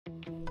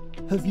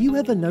Have you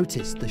ever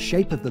noticed the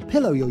shape of the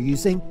pillow you're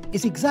using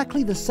is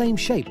exactly the same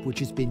shape which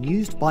has been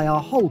used by our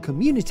whole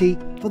community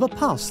for the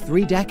past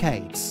 3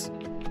 decades?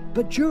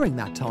 But during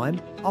that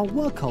time, our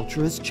work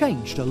culture has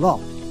changed a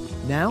lot.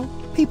 Now,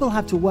 people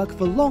have to work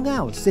for long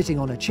hours sitting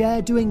on a chair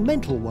doing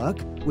mental work,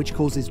 which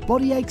causes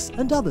body aches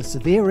and other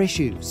severe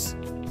issues.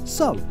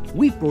 So,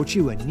 we've brought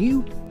you a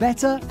new,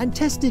 better and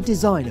tested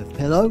design of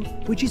pillow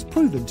which is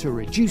proven to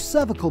reduce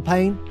cervical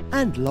pain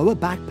and lower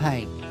back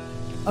pain.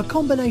 A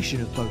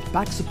combination of both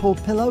back support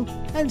pillow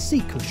and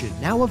seat cushion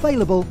now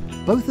available,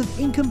 both of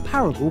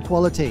incomparable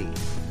quality.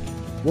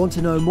 Want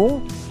to know more?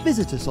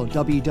 Visit us on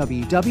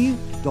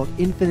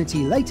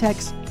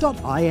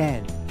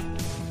www.infinitylatex.in.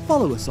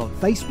 Follow us on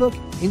Facebook,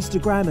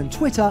 Instagram and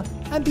Twitter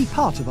and be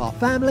part of our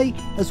family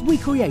as we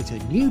create a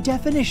new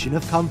definition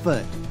of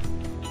comfort.